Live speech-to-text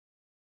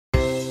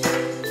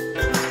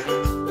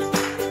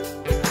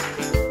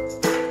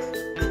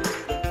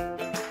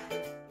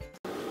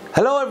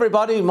Hello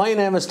everybody, my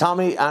name is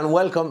Tommy and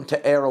welcome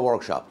to Aero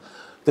Workshop.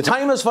 The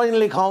time has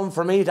finally come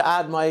for me to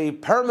add my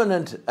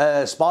permanent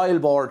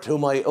spoilboard to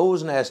my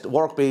Ooznest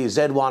Workbee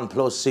Z1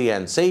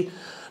 CNC.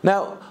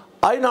 Now,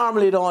 I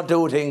normally don't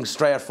do things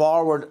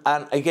straightforward,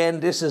 and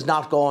again this is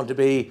not going to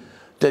be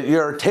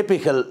your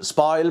typical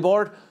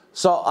spoilboard.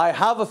 So I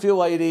have a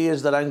few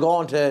ideas that I'm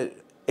going to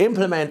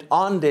implement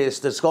on this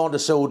that's going to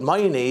suit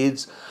my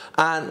needs,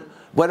 and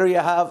whether you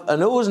have an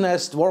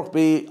Ooznest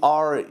Workbee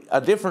or a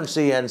different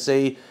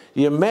CNC,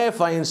 you may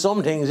find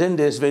some things in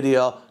this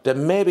video that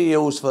may be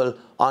useful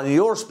on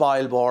your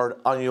spoilboard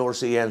on your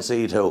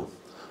CNC too.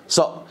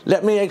 So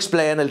let me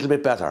explain a little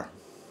bit better.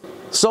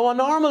 So a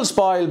normal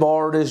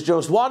spoilboard is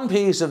just one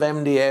piece of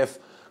MDF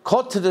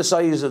cut to the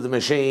size of the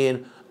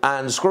machine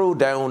and screwed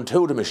down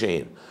to the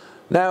machine.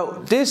 Now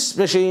this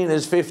machine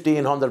is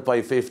 1500 by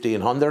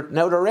 1500.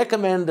 Now the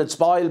recommended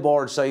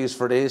spoilboard size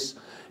for this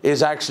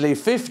is actually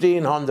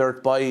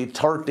 1500 by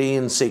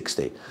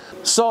 1360.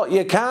 So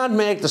you can't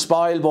make the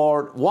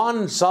spoilboard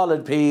one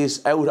solid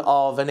piece out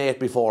of an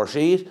 8x4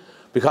 sheet,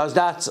 because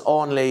that's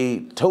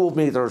only 2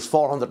 meters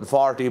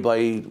 440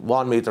 by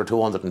 1 meter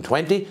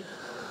 220.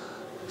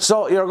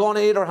 So you're going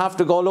to either have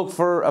to go look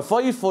for a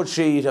 5-foot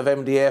sheet of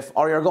MDF,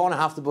 or you're going to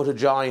have to put a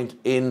joint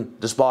in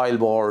the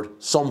spoilboard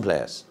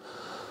someplace.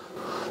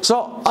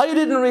 So I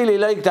didn't really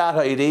like that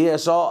idea,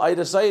 so I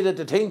decided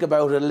to think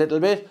about it a little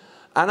bit,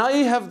 and I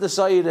have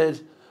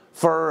decided,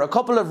 for a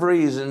couple of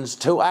reasons,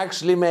 to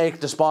actually make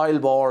the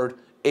spoilboard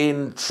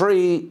in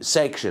 3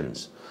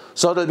 sections.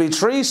 So there'll be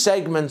 3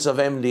 segments of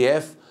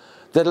MDF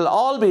that'll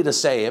all be the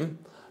same,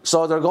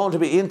 so they're going to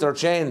be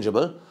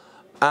interchangeable,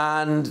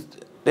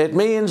 and it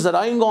means that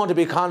I'm going to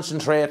be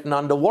concentrating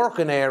on the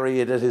working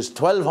area that is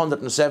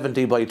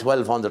 1270 by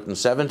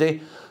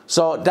 1270.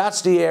 So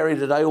that's the area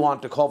that I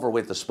want to cover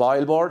with the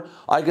spoilboard.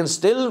 I can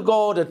still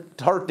go to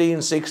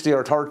 1360 or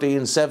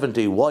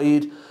 1370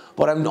 wide,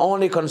 but I'm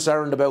only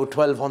concerned about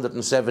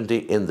 1270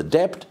 in the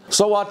depth.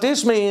 So what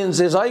this means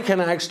is I can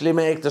actually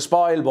make the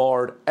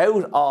spoilboard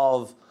out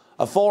of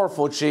a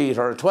 4-foot sheet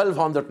or a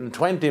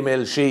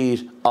 1220mm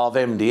sheet of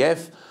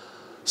MDF.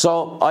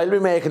 So I'll be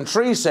making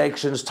 3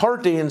 sections,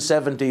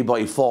 1370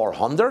 by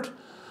 400.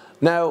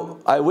 Now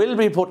I will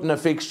be putting a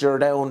fixture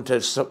down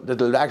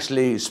that'll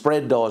actually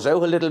spread those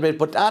out a little bit,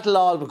 but that'll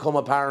all become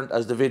apparent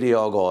as the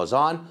video goes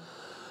on.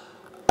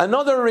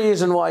 Another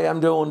reason why I'm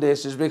doing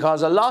this is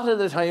because a lot of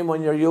the time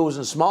when you're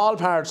using small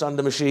parts on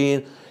the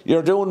machine,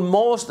 you're doing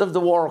most of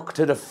the work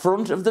to the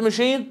front of the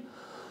machine.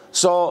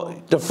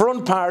 So the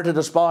front part of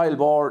the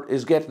spoilboard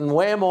is getting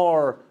way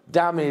more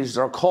damaged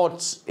or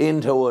cuts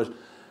into it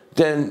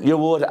than you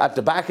would at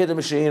the back of the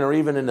machine or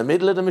even in the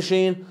middle of the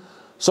machine.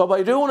 So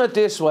by doing it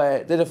this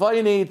way, that if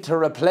I need to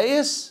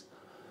replace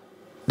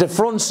the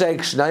front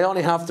section, I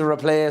only have to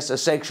replace a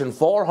section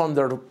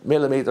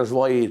 400mm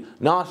wide,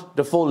 not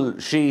the full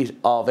sheet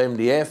of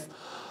MDF.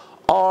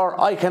 Or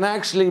I can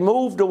actually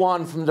move the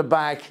one from the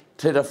back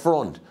to the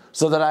front,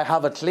 so that I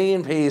have a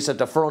clean piece at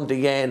the front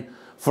again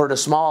for the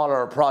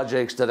smaller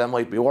projects that I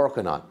might be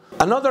working on.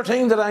 Another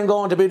thing that I'm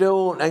going to be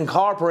doing,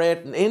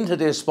 incorporating into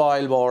this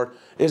spoilboard,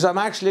 is I'm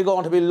actually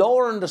going to be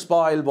lowering the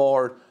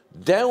spoilboard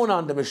down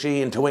on the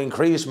machine to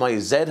increase my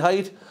Z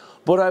height,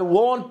 but I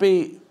won't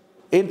be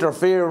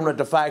interfering with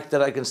the fact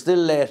that I can still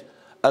let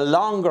a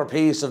longer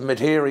piece of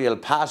material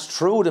pass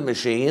through the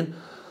machine.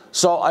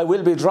 So I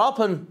will be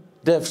dropping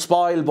the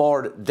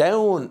spoilboard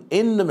down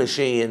in the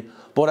machine,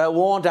 but I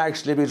won't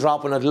actually be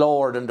dropping it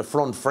lower than the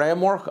front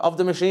framework of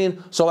the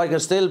machine, so I can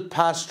still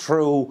pass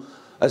through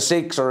a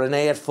 6 or an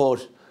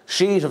 8-foot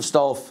sheet of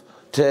stuff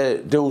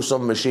to do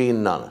some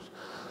machining on it.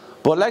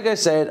 But like I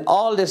said,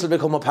 all this will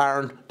become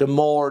apparent the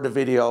more the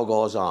video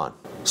goes on.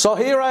 So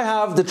here I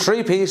have the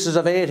 3 pieces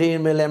of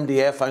 18mm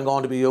MDF I'm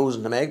going to be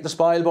using to make the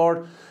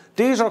spoilboard.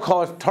 These are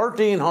cut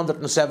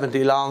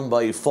 1370 long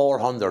by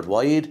 400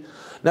 wide.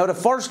 Now the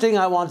first thing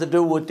I want to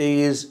do with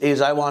these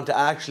is I want to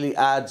actually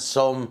add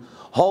some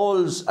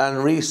holes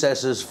and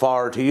recesses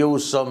to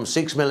use some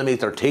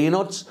 6mm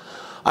T-nuts.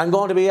 I'm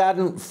going to be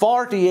adding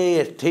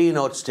 48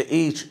 T-nuts to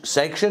each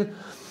section,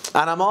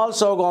 and I'm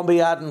also going to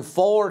be adding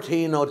 4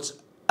 T-nuts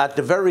at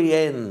the very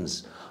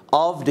ends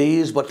of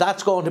these, but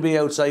that's going to be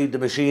outside the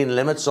machine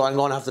limits, so I'm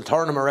going to have to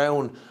turn them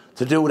around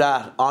to do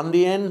that on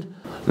the end.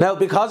 Now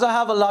because I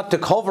have a lot to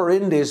cover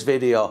in this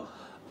video,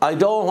 I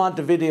don't want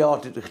the video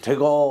to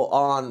go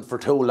on for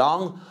too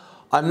long.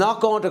 I'm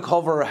not going to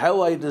cover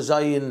how I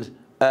designed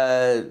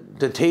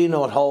the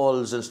T-nut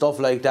holes and stuff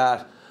like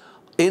that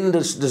in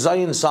this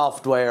design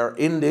software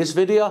in this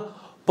video,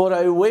 but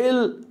I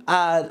will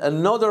add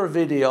another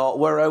video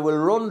where I will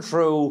run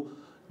through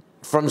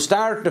from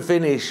start to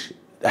finish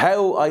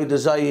how I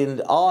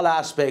designed all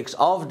aspects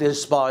of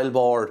this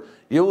spoilboard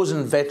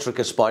using Vectric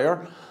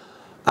Aspire,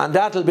 and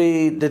that'll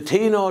be the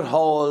T-nut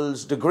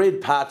holes, the grid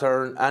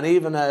pattern, and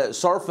even a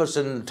surface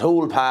and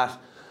tool path,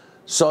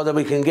 so that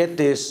we can get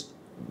this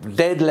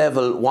dead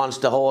level once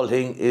the whole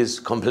thing is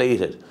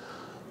completed.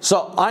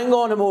 So I'm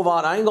going to move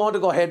on. I'm going to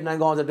go ahead and I'm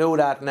going to do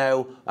that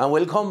now, and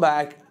we'll come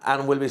back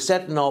and we'll be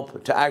setting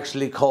up to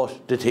actually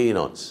cut the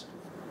T-nuts.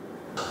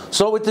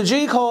 So with the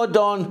G-code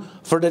done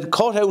for the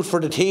cutout for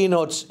the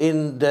T-nuts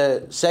in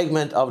the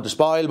segment of the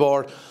spoil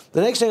board,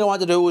 the next thing I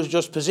want to do is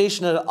just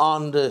position it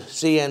on the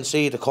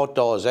CNC to cut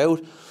those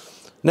out.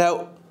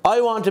 Now,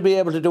 I want to be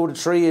able to do the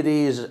 3 of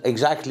these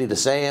exactly the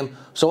same.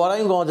 So what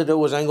I'm going to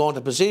do is I'm going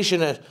to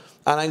position it,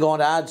 and I'm going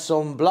to add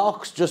some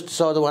blocks just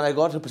so that when I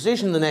go to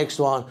position the next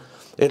one,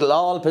 it'll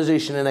all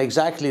position in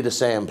exactly the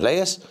same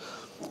place.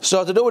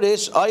 So to do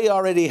this, I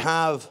already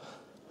have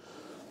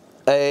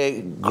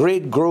a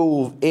grid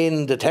groove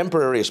in the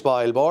temporary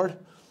spoil board.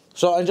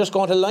 So I'm just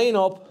going to line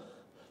up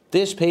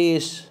this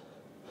piece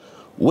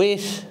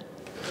with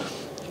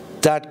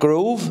that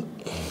groove,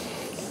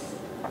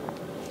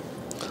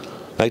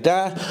 like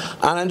that,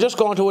 and I'm just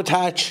going to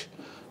attach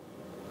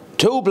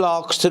 2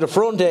 blocks to the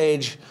front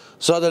edge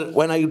so that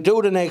when I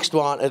do the next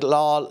one, it'll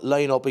all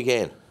line up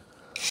again.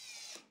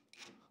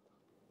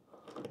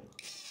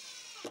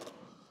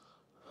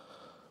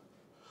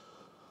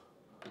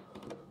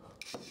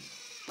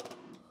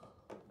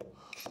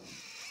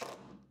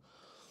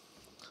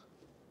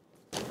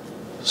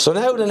 So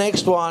now the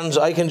next ones,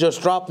 I can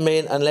just drop them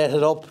in and let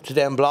it up to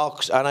them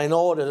blocks, and I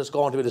know that it's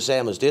going to be the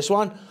same as this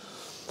one.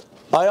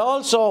 I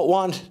also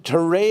want to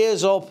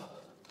raise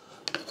up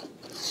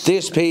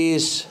this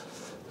piece,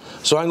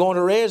 so I'm going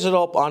to raise it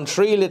up on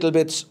 3 little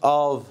bits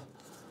of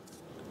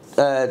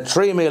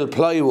 3mm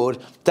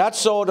plywood. That's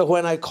so that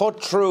when I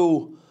cut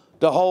through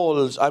the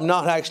holes, I'm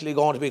not actually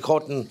going to be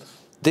cutting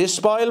this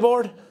spoil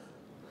board.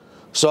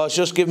 So it's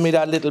just giving me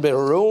that little bit of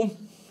room.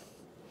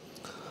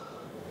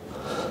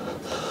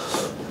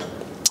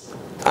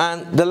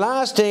 And the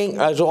last thing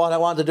what I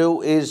want to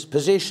do is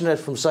position it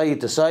from side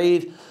to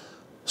side.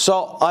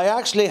 So I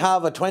actually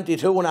have a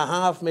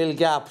 22.5mm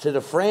gap to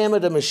the frame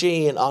of the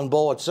machine on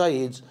both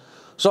sides.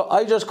 So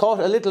I just cut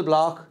a little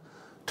block,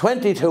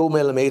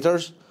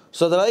 22mm,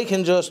 so that I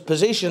can just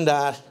position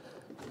that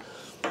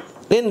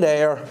in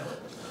there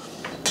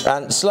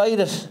and slide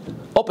it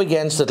up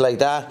against it like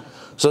that,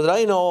 so that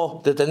I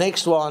know that the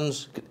next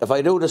ones, if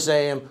I do the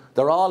same,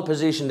 they're all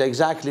positioned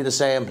exactly the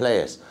same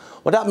place.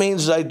 What that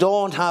means is I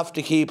don't have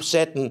to keep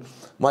setting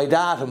my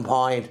datum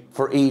point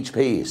for each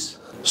piece.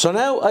 So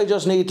now I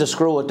just need to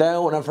screw it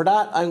down, and for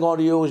that I'm going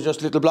to use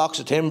just little blocks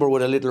of timber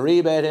with a little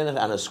rebate in it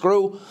and a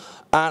screw,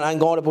 and I'm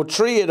going to put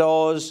 3 of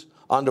those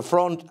on the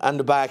front and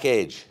the back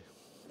edge,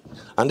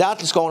 and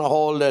that's going to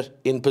hold it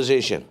in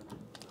position.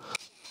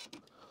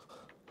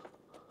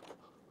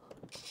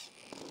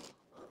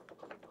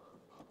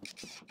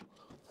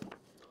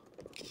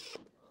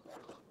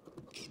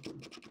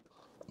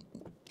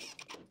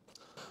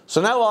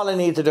 So now all I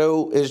need to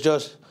do is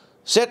just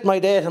set my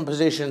datum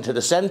position to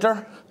the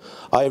centre.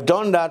 I've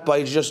done that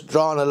by just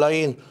drawing a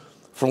line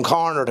from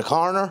corner to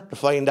corner to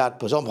find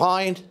that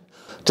point.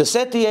 To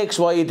set the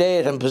XY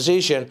datum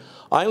position,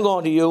 I'm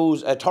going to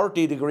use a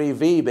 30-degree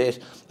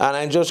V-bit, and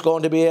I'm just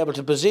going to be able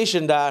to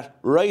position that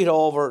right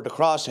over the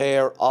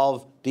crosshair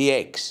of the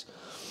X.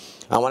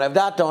 And when I've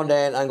that done,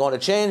 then I'm going to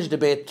change the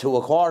bit to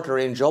a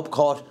 1/4 inch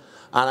upcut,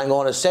 and I'm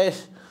going to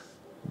set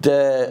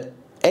the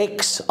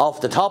X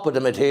off the top of the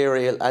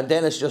material, and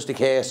then it's just a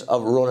case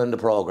of running the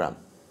program.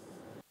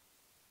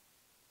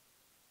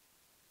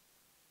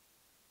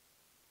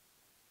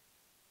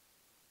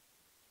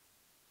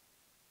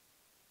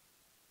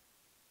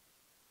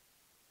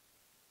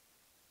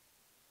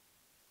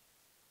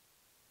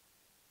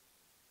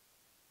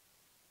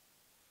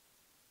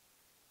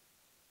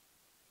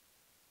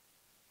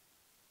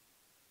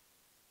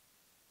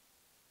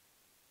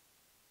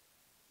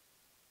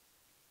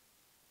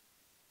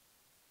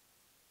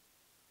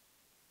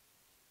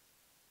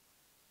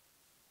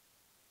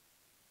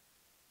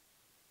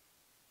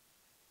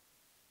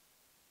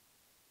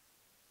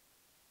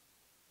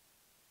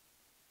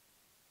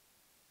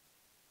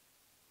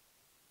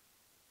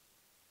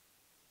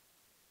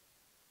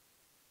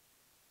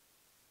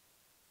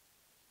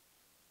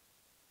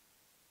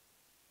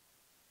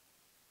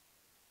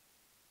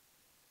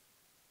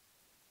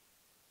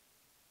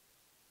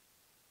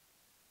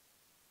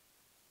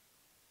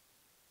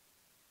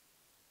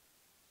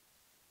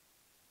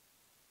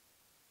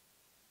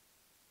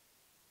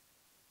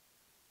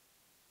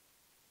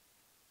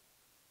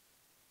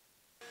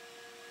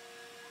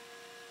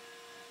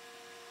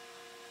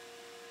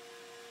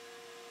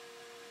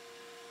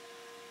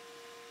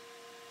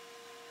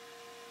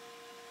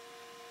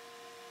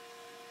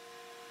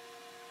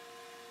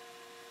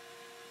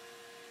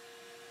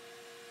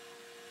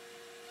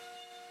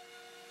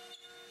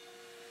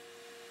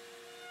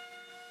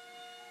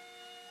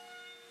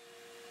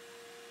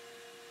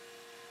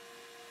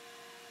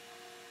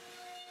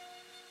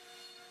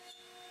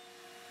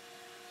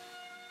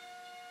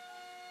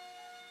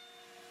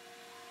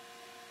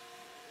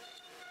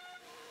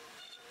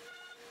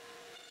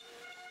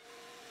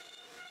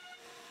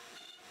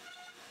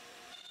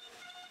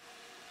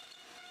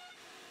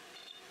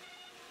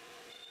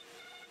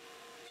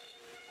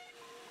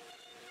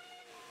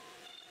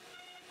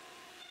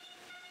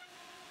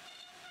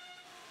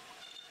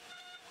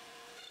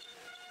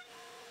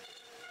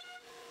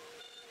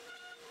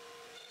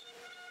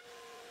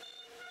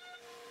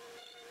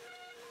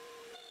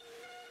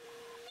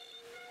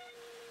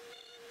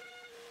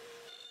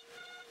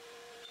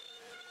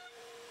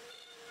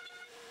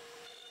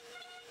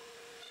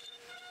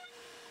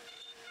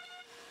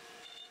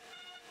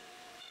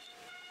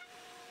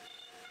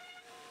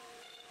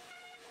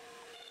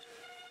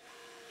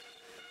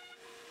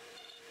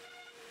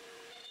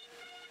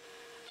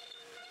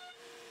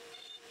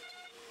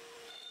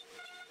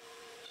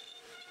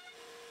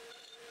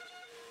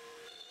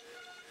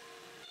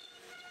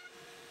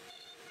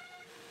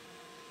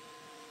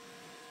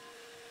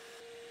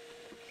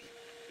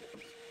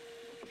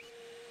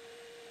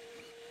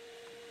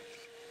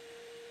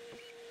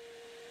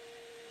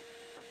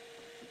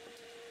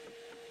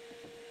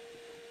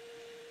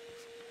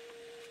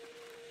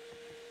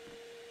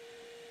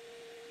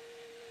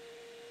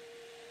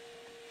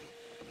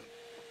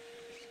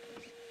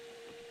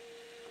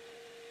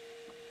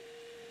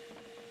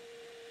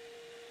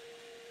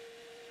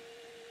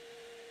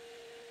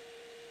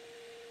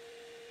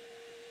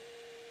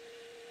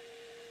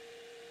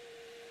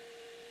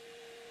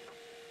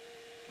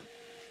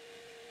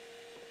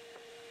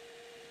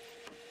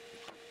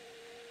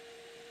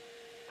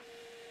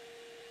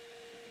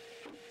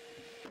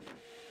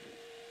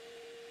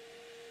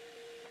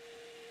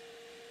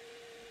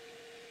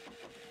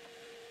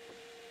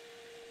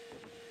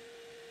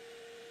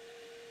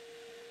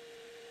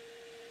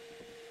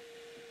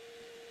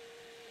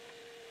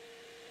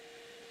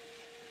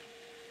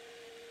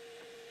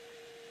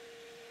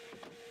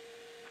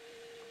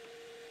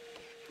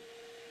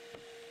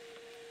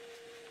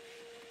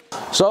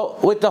 So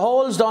with the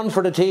holes done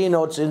for the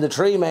T-nuts in the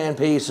three main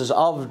pieces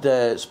of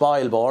the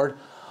spoil board,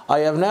 I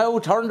have now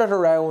turned it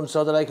around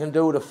so that I can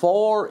do the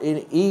 4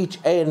 in each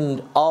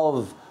end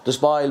of the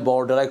spoil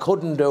board that I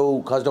couldn't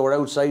do because they were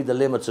outside the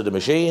limits of the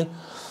machine.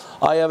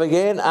 I have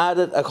again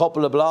added a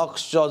couple of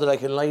blocks so that I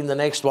can line the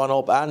next one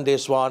up and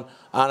this one,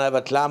 and I have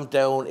it clamped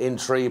down in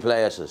 3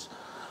 places.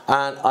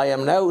 And I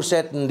am now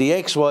setting the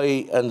X,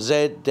 Y and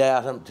Z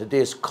datum to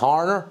this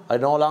corner. I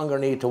no longer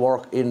need to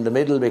work in the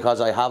middle because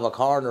I have a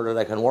corner that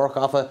I can work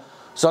off of.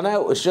 So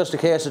now it's just a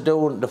case of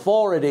doing the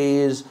 4 of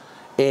these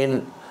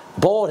in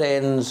both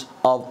ends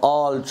of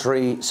all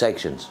 3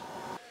 sections.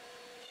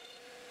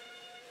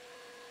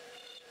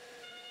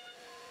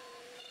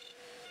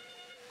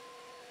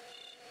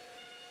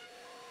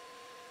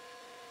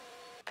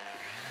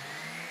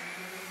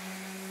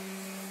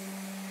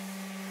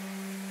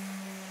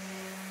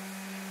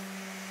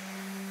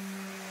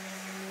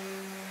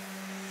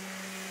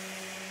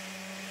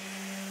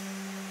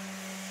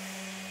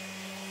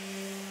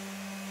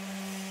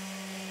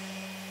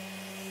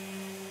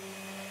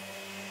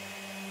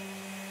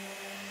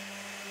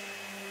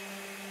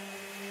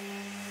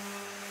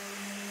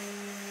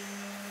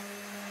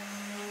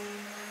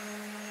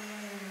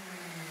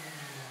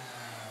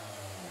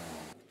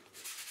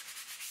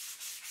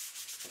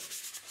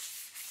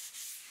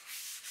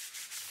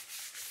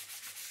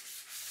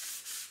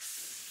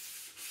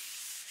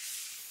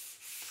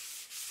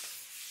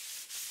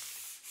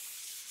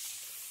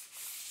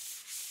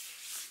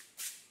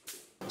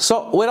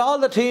 So with all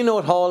the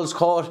T-nut holes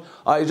cut,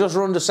 I just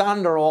run the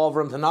sander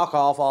over them to knock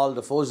off all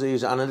the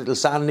fuzzies and a little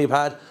sandy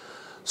pad.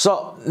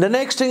 So the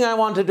next thing I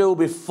want to do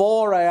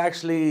before I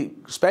actually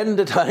spend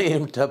the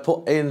time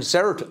to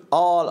insert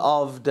all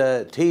of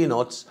the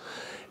T-nuts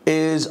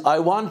is I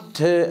want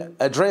to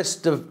address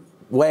the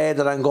way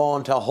that I'm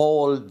going to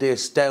hold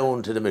this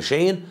down to the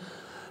machine.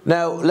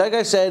 Now, like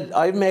I said,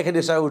 I'm making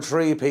this out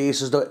 3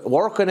 pieces. The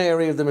working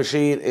area of the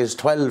machine is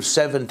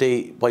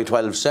 1270 by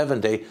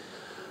 1270.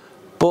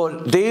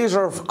 But these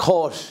are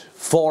cut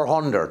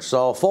 400,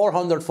 so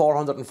 400,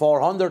 400 and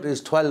 400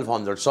 is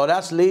 1200. So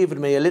that's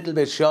leaving me a little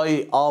bit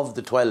shy of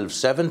the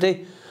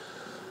 1270.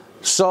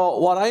 So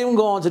what I'm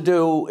going to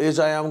do is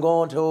I am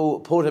going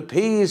to put a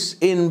piece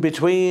in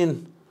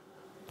between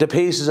the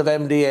pieces of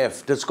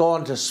MDF that's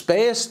going to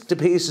space the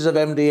pieces of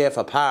MDF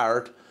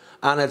apart,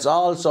 and it's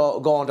also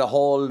going to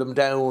hold them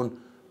down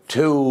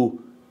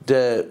to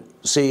the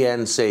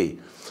CNC.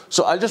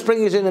 So I'll just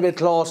bring it in a bit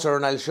closer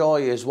and I'll show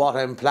you what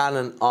I'm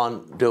planning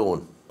on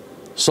doing.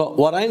 So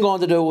what I'm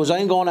going to do is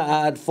I'm going to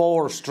add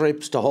 4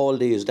 strips to hold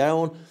these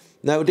down.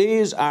 Now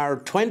these are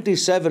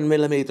 27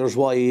 millimeters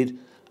wide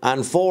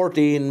and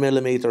 14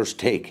 millimeters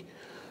thick.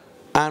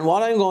 And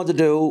what I'm going to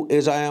do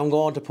is I am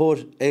going to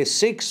put a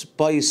 6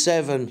 by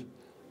 7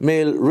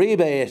 mil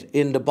rebate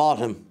in the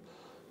bottom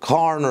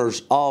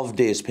corners of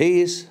this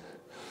piece.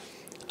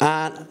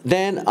 And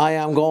then I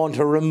am going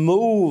to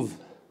remove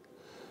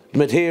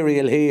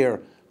material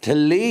here to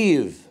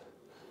leave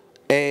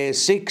a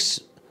 6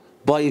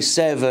 by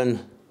 7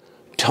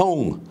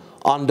 tongue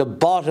on the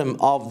bottom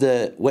of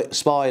the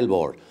spoil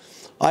board.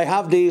 I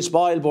have these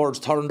spoil boards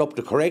turned up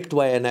the correct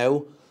way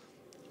now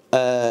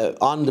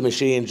on the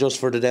machine just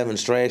for the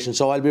demonstration.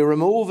 So I'll be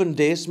removing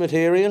this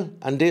material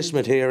and this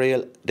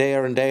material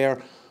there and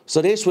there.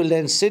 So this will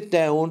then sit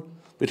down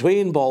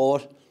between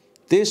both.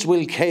 This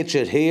will catch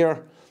it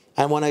here,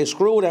 and when I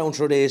screw down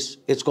through this,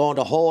 it's going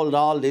to hold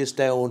all this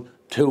down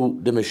to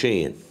the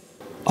machine.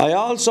 I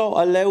also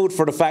allowed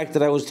for the fact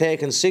that I was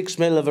taking 6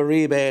 mil of a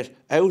rebate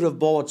out of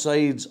both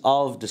sides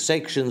of the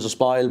sections of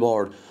spoil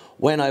board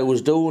when I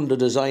was doing the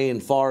design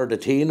for the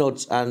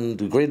T-nuts and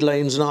the grid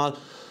lines and all.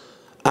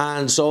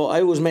 And so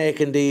I was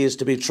making these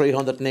to be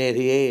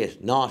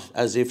 388, not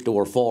as if they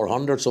were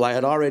 400. So I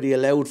had already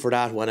allowed for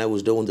that when I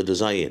was doing the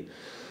design.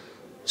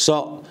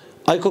 So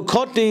I could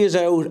cut these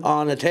out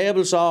on a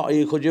table saw, or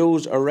you could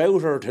use a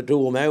router to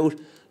do them out.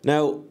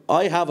 Now,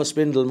 I have a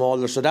spindle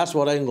moulder, so that's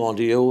what I'm going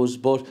to use,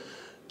 but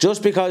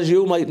just because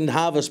you mightn't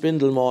have a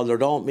spindle moulder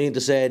don't mean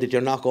to say that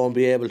you're not going to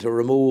be able to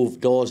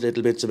remove those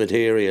little bits of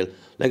material.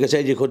 Like I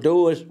said, you could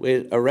do it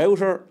with a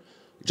router,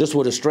 just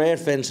with a straight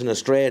fence and a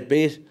straight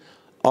bit,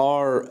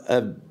 or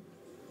a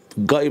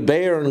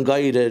bearing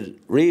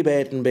guided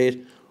rebating bit,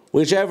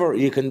 whichever,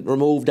 you can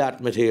remove that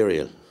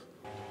material.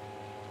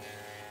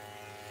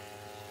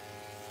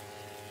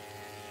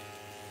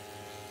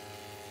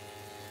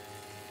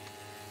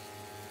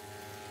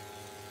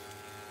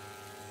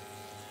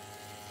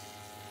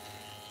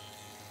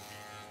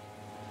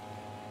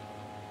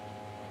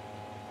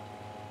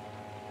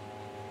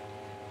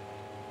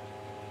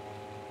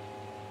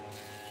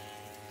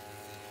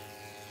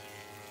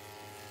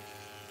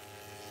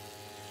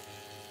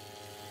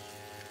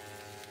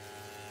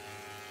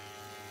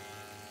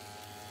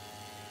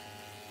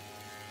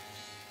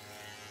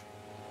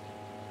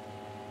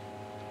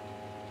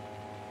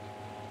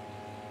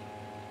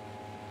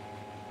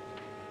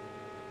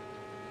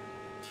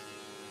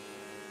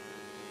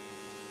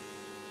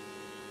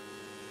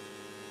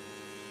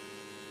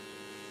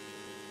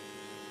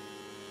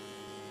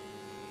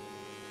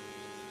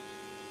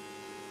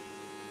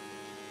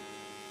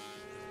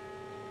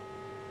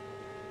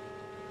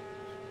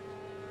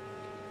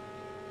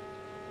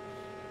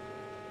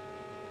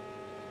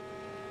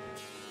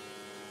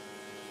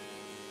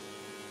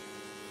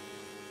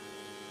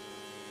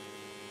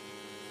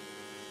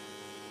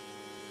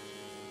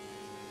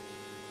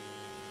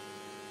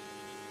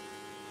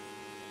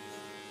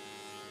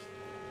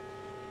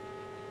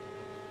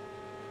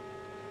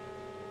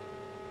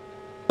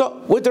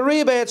 So with the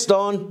rebates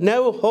done,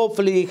 now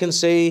hopefully you can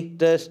see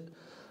that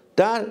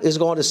that is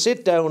going to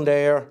sit down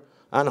there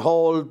and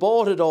hold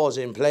both of those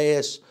in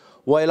place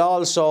while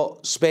also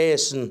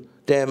spacing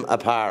them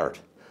apart.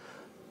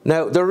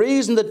 Now the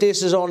reason that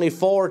this is only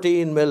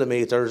 14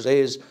 millimeters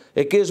is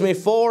it gives me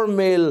 4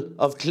 mil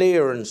of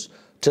clearance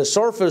to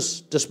surface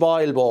the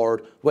spoil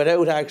board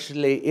without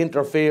actually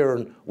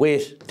interfering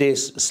with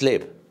this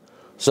slip.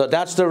 So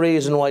that's the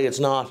reason why it's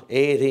not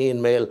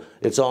 18 mil,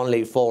 it's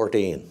only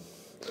 14.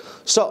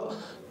 So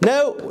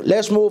now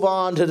let's move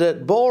on to the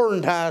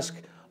boring task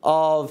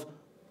of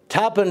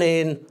tapping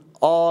in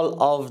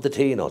all of the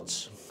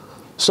T-nuts.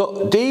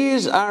 So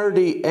these are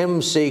the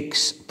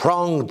M6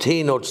 pronged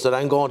T-nuts that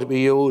I'm going to be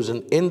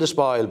using in the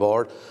spoil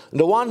board. And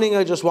the one thing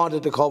I just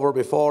wanted to cover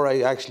before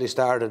I actually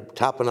started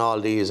tapping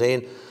all these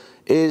in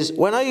is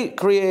when I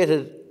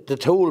created the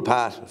tool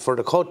path for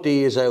to cut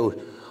these out,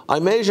 I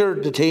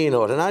measured the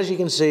T-nut, and as you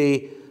can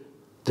see,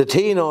 the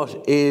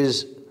T-nut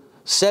is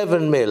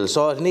 7 mil,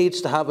 so it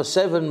needs to have a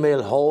 7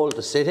 mil hole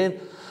to sit in.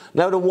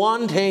 Now the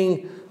one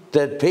thing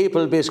that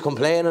people be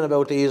complaining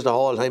about these the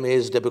whole time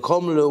is they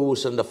become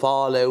loose and they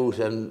fall out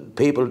and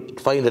people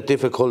find it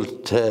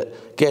difficult to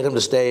get them to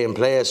stay in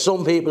place.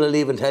 Some people will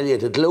even tell you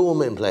to glue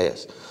them in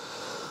place.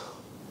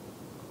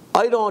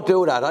 I don't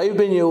do that. I've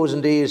been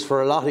using these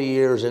for a lot of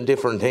years in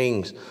different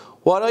things.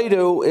 What I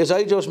do is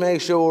I just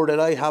make sure that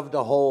I have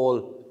the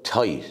hole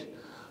tight.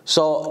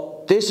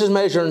 So this is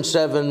measuring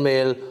 7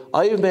 mil.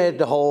 I've made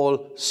the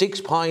hole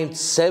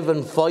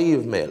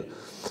 6.75 mil.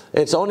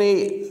 It's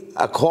only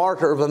a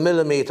quarter of a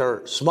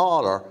millimeter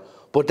smaller,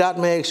 but that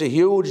makes a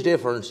huge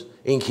difference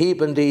in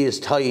keeping these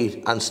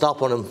tight and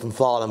stopping them from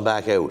falling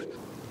back out.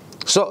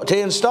 So to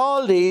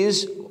install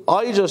these,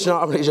 I just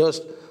normally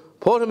just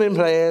put them in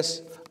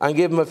place and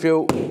give them a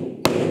few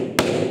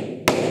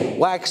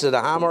whacks of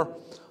the hammer.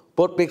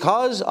 But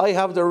because I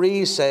have the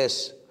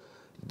recess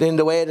in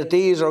the way that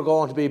these are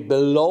going to be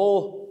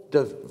below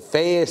the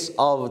face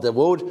of the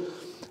wood,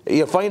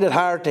 you find it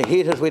hard to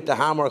hit it with the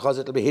hammer because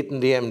it'll be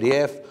hitting the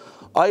MDF.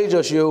 I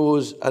just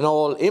use an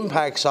old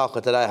impact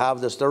socket that I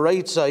have that's the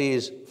right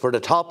size for the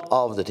top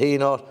of the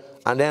T-nut,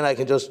 and then I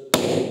can just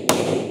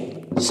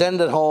send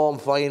it home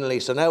finally.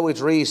 So now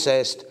it's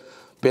recessed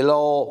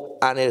below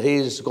and it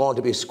is going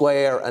to be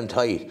square and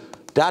tight.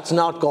 That's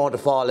not going to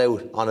fall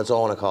out on its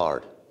own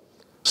accord.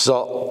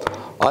 So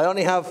I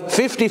only have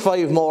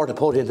 55 more to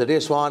put into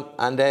this one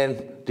and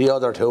then the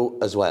other two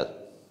as well.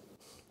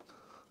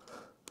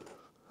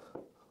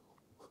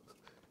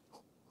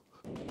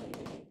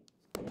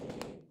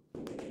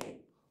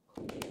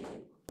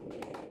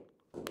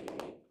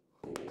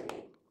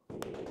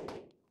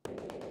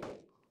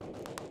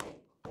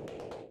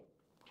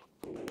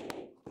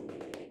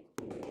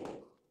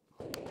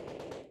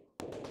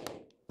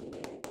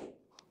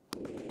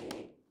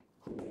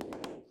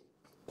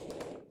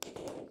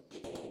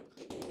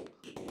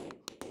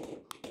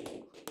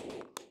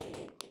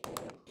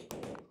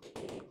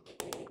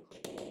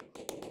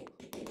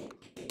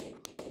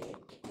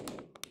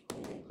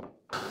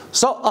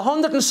 So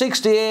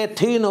 168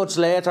 T-nuts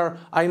later,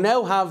 I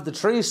now have the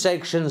 3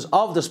 sections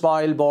of the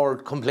spoil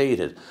board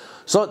completed.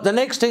 So the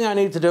next thing I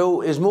need to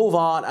do is move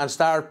on and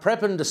start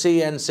prepping the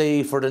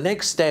CNC for the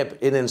next step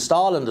in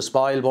installing the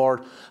spoil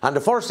board. And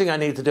the first thing I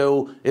need to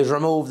do is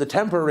remove the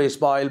temporary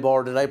spoil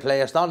board that I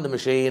placed on the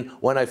machine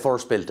when I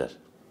first built it.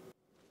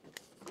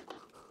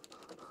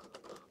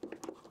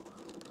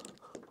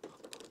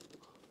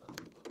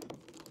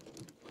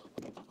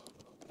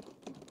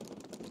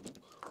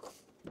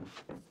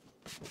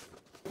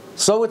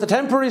 So with the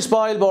temporary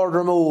spoil board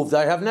removed,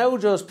 I have now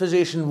just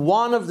positioned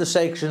one of the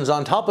sections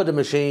on top of the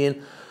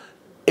machine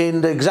in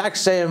the exact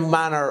same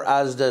manner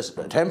as the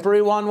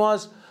temporary one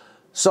was.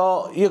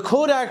 So you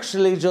could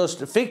actually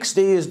just fix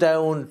these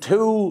down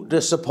to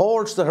the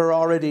supports that are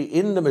already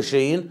in the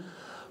machine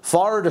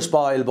for the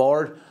spoil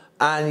board,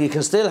 and you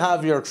can still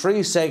have your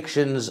 3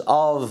 sections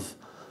of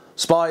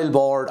spoil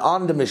board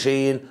on the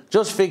machine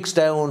just fixed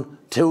down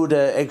to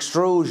the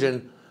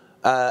extrusion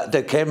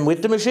that came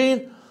with the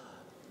machine.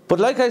 But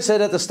like I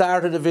said at the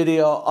start of the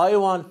video, I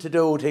want to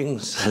do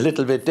things a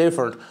little bit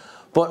different.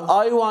 But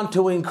I want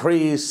to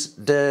increase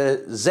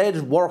the Z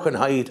working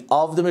height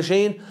of the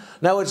machine.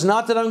 Now it's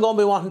not that I'm going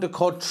to be wanting to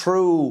cut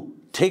through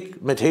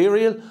thick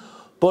material,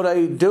 but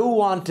I do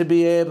want to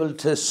be able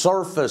to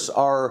surface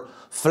or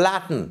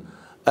flatten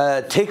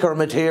thicker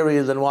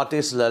material than what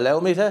this will allow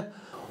me to.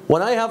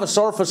 When I have a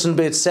surfacing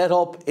bit set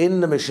up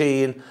in the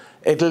machine,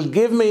 it'll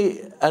give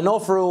me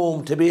enough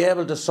room to be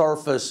able to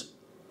surface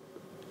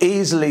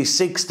easily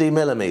 60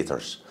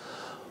 millimeters.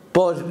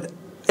 But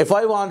if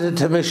I wanted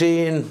to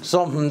machine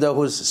something that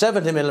was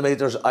 70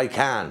 millimeters, I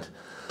can't.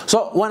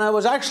 So when I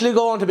was actually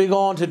going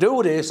to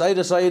do this, I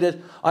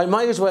decided I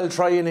might as well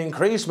try and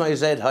increase my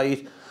Z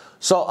height.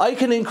 So I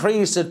can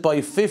increase it by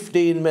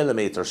 15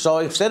 millimeters. So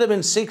instead of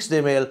being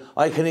 60 mil,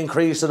 I can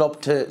increase it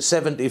up to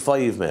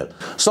 75 mil.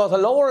 So to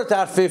lower it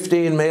that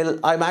 15 mil,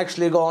 I'm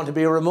actually going to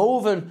be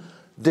removing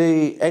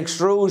the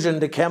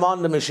extrusion that came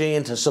on the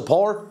machine to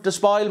support the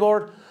spoil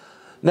board.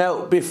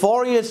 Now,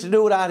 before you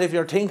do that, if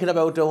you're thinking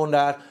about doing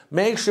that,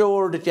 make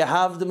sure that you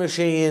have the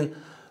machine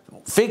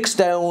fixed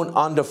down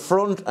on the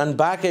front and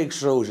back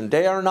extrusion.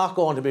 They are not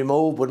going to be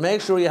moved, but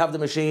make sure you have the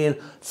machine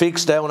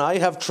fixed down. I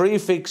have 3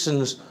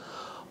 fixings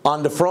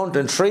on the front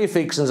and 3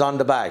 fixings on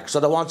the back, so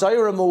that once I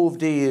remove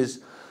these,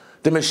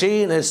 the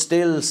machine is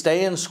still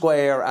staying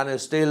square and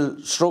is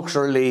still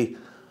structurally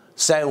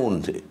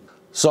sound.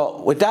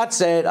 So with that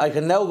said, I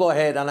can now go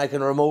ahead and I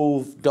can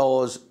remove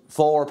those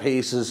 4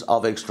 pieces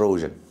of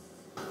extrusion.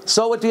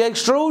 So with the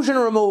extrusion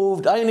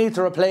removed, I need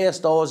to replace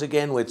those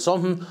again with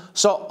something.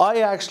 So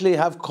I actually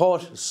have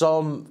cut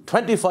some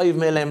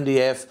 25mm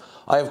MDF.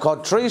 I have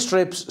cut 3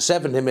 strips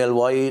 70mm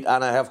wide,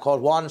 and I have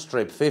cut 1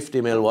 strip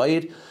 50mm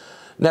wide.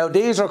 Now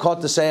these are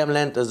cut the same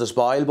length as the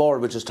spoil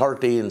board, which is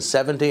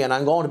 1370, and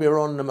I'm going to be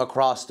running them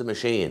across the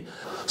machine.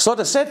 So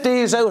to set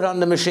these out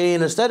on the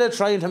machine, instead of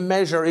trying to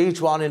measure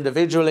each one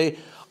individually,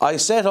 I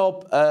set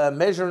up a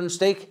measuring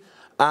stick,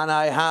 and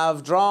I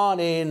have drawn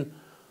in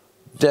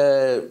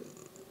the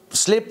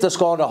slip that's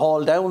going to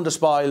hold down the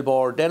spoil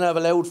board. Then I've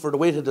allowed for the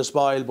width of the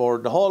spoil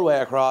board the whole way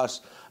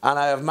across, and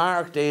I have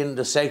marked in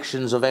the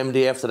sections of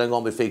MDF that I'm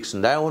going to be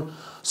fixing down.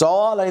 So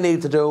all I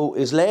need to do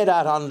is lay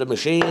that on the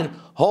machine,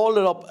 hold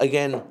it up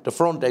again, the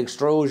front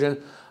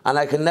extrusion, and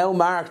I can now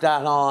mark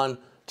that on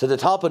to the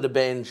top of the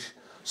bench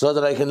so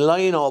that I can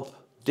line up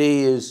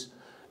these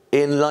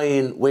in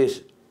line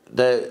with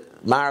the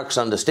marks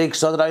on the stick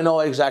so that I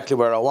know exactly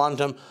where I want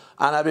them.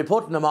 And I'll be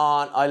putting them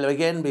on. I'll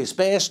again be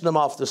spacing them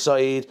off the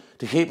side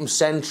to keep them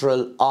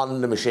central on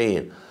the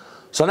machine.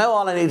 So now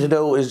all I need to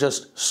do is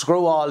just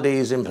screw all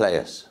these in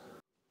place.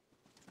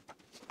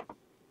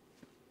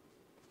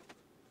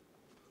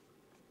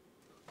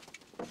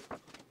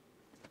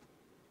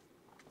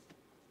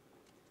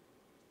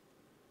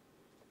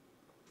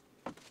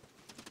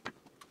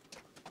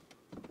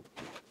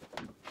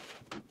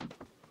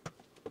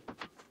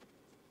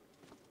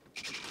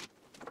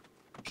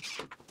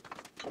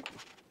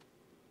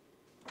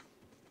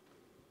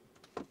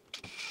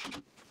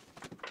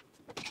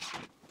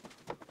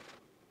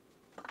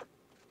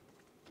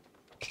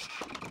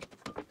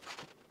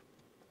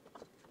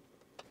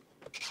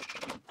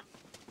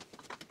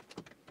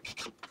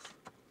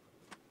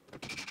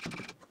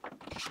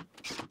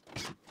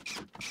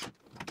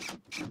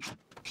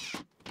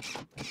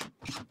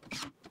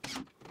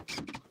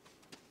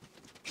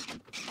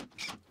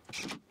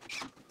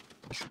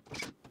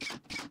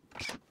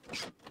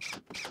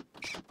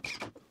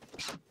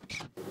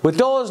 With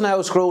those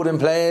now screwed in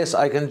place,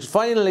 I can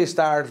finally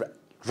start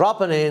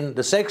dropping in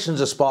the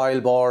sections of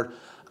spoil board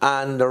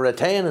and the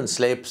retaining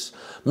slips,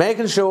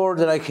 making sure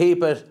that I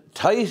keep it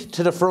tight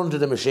to the front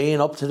of the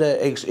machine, up to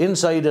the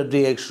inside of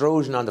the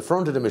extrusion on the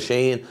front of the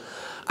machine,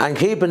 and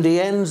keeping the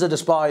ends of the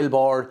spoil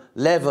board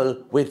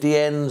level with the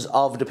ends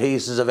of the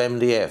pieces of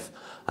MDF.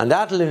 And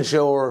that'll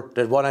ensure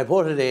that when I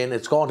put it in,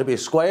 it's going to be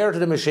square to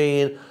the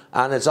machine,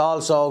 and it's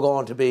also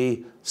going to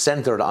be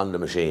centered on the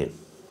machine.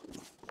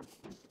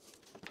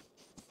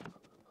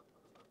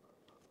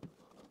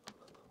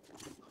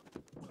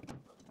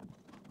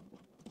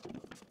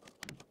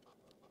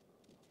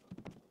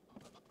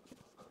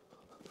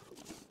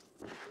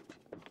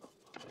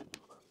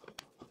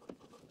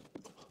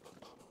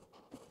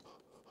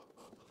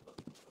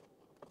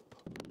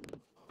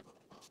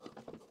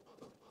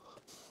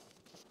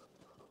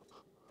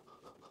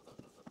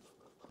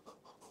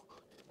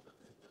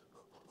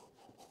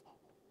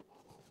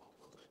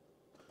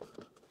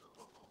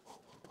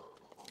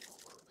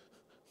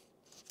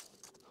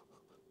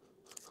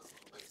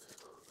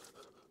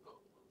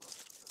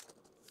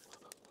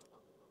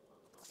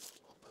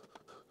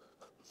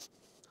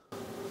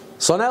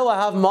 So now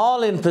I have them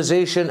all in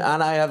position,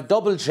 and I have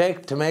double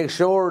checked to make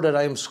sure that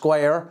I'm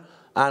square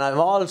and I'm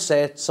all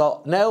set.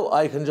 So now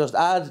I can just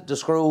add the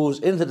screws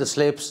into the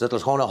slips that are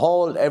going to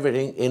hold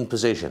everything in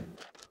position.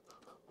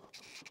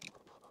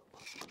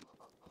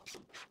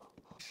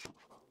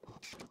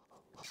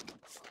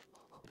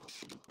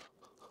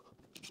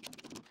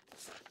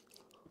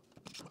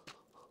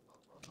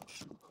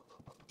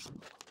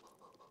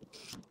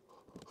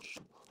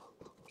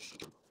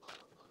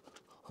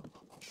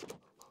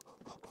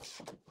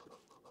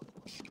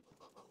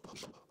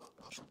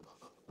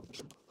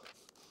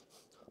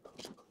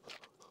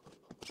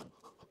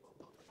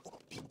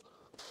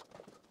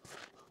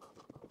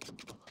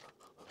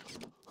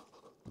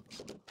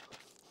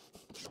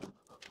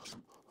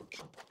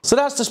 So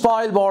that's the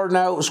spoil board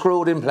now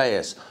screwed in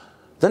place.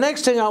 The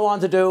next thing I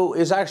want to do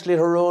is actually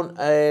to run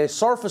a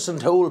surfacing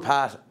tool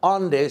path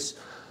on this,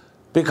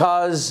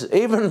 because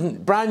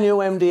even brand new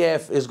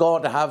MDF is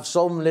going to have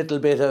some little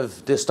bit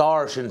of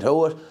distortion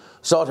to it.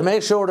 So to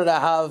make sure that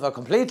I have a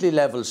completely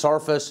level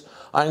surface,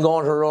 I'm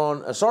going to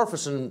run a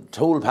surfacing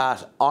tool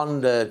path on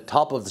the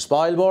top of the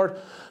spoil board.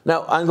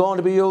 Now I'm going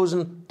to be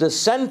using the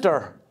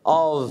centre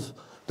of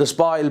the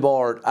spoil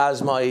board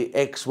as my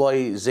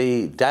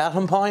XYZ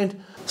datum point.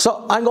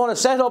 So I'm going to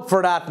set up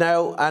for that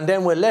now, and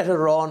then we'll let it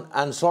run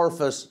and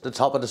surface the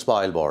top of the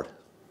spoil board.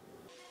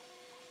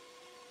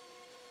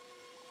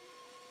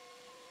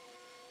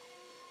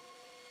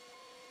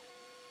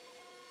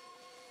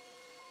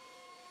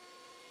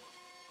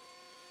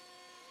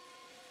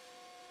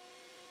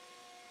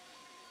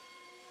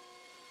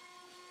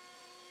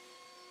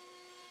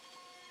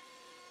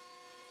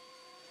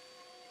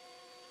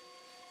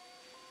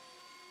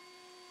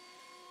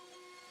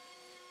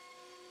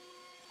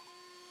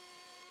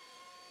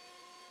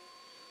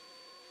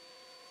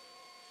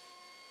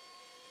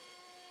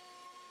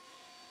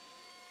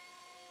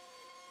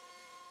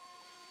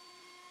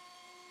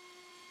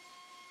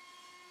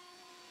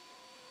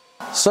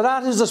 So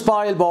that is the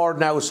spoil board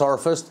now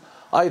surfaced.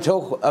 I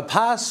took a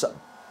pass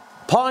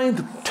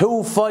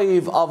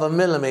 0.25 of a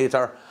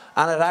millimetre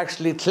and it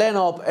actually cleaned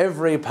up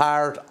every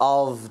part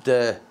of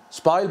the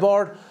spoil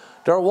board.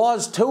 There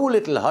was 2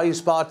 little high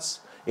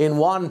spots in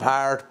one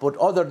part, but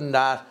other than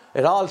that,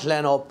 it all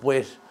cleaned up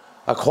with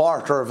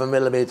 1/4 of a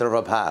millimetre of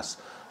a pass.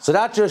 So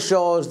that just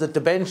shows that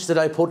the bench that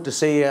I put the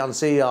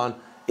CNC on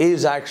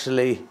is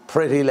actually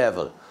pretty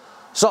level.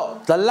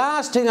 So the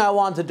last thing I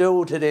want to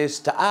do to this,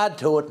 to add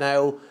to it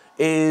now,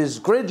 is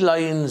grid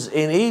lines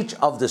in each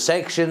of the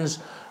sections,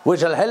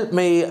 which will help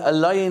me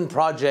align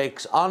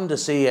projects on the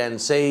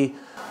CNC.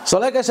 So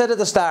like I said at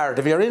the start,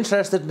 if you're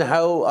interested in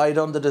how I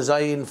done the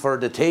design for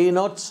the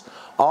T-nuts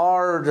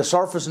or the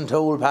surfacing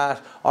toolpath,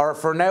 or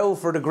for now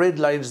for the grid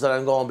lines that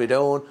I'm going to be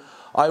doing,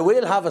 I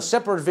will have a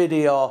separate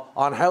video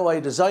on how I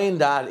designed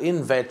that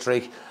in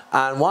Vectric,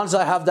 and once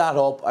I have that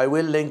up, I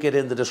will link it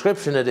in the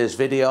description of this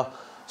video.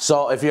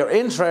 So if you're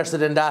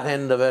interested in that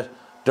end of it,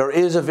 there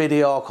is a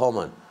video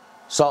coming.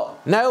 So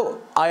now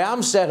I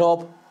am set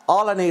up,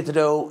 all I need to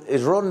do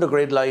is run the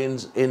grid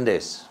lines in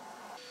this.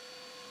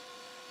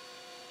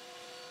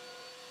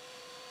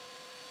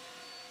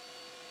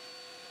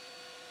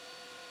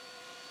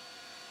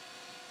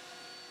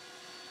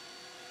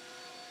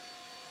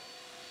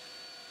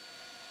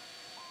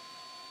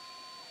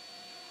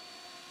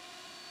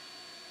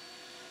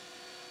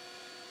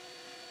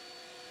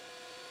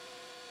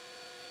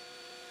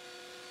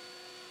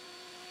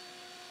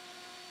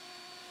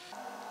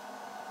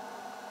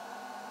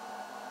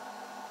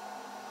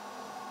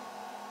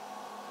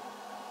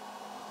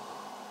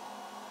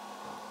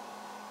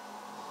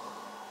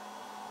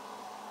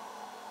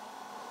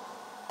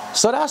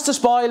 So that's the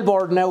spoil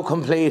board now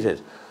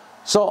completed.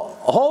 So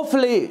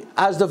hopefully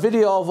as the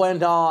video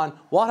went on,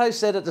 what I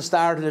said at the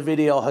start of the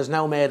video has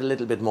now made a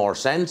little bit more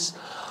sense.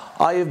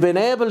 I have been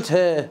able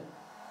to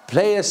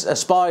place a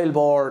spoil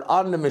board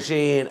on the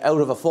machine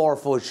out of a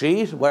 4-foot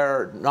sheet,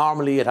 where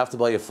normally you'd have to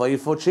buy a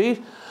 5-foot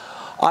sheet.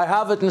 I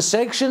have it in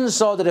sections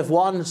so that if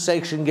one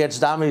section gets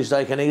damaged,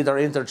 I can either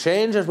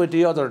interchange it with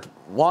the other,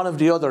 one of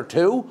the other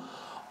 2,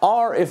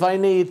 or if I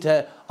need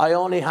to, I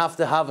only have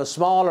to have a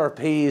smaller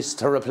piece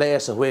to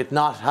replace it with,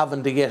 not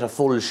having to get a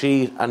full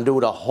sheet and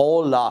do the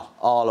whole lot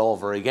all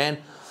over again.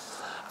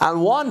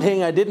 And one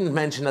thing I didn't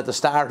mention at the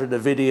start of the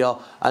video,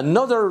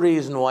 another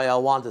reason why I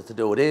wanted to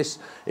do this,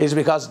 is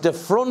because the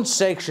front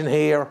section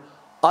here,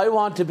 I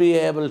want to be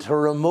able to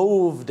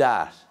remove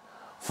that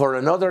for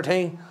another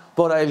thing,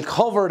 but I'll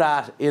cover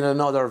that in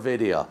another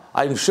video.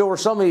 I'm sure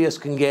some of you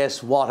can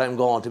guess what I'm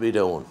going to be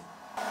doing.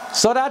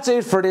 So that's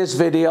it for this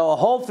video.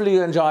 Hopefully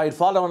you enjoyed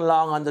following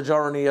along on the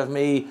journey of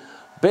me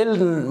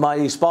building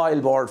my spoil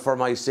board for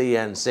my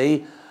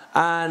CNC.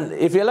 And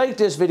if you like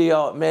this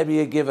video, maybe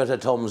you give it a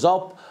thumbs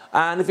up.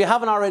 And if you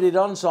haven't already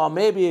done so,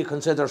 maybe you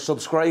consider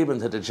subscribing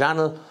to the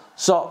channel.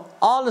 So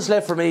all that's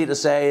left for me to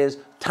say is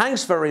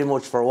thanks very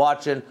much for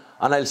watching,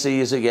 and I'll see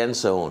you again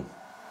soon.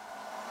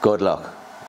 Good luck.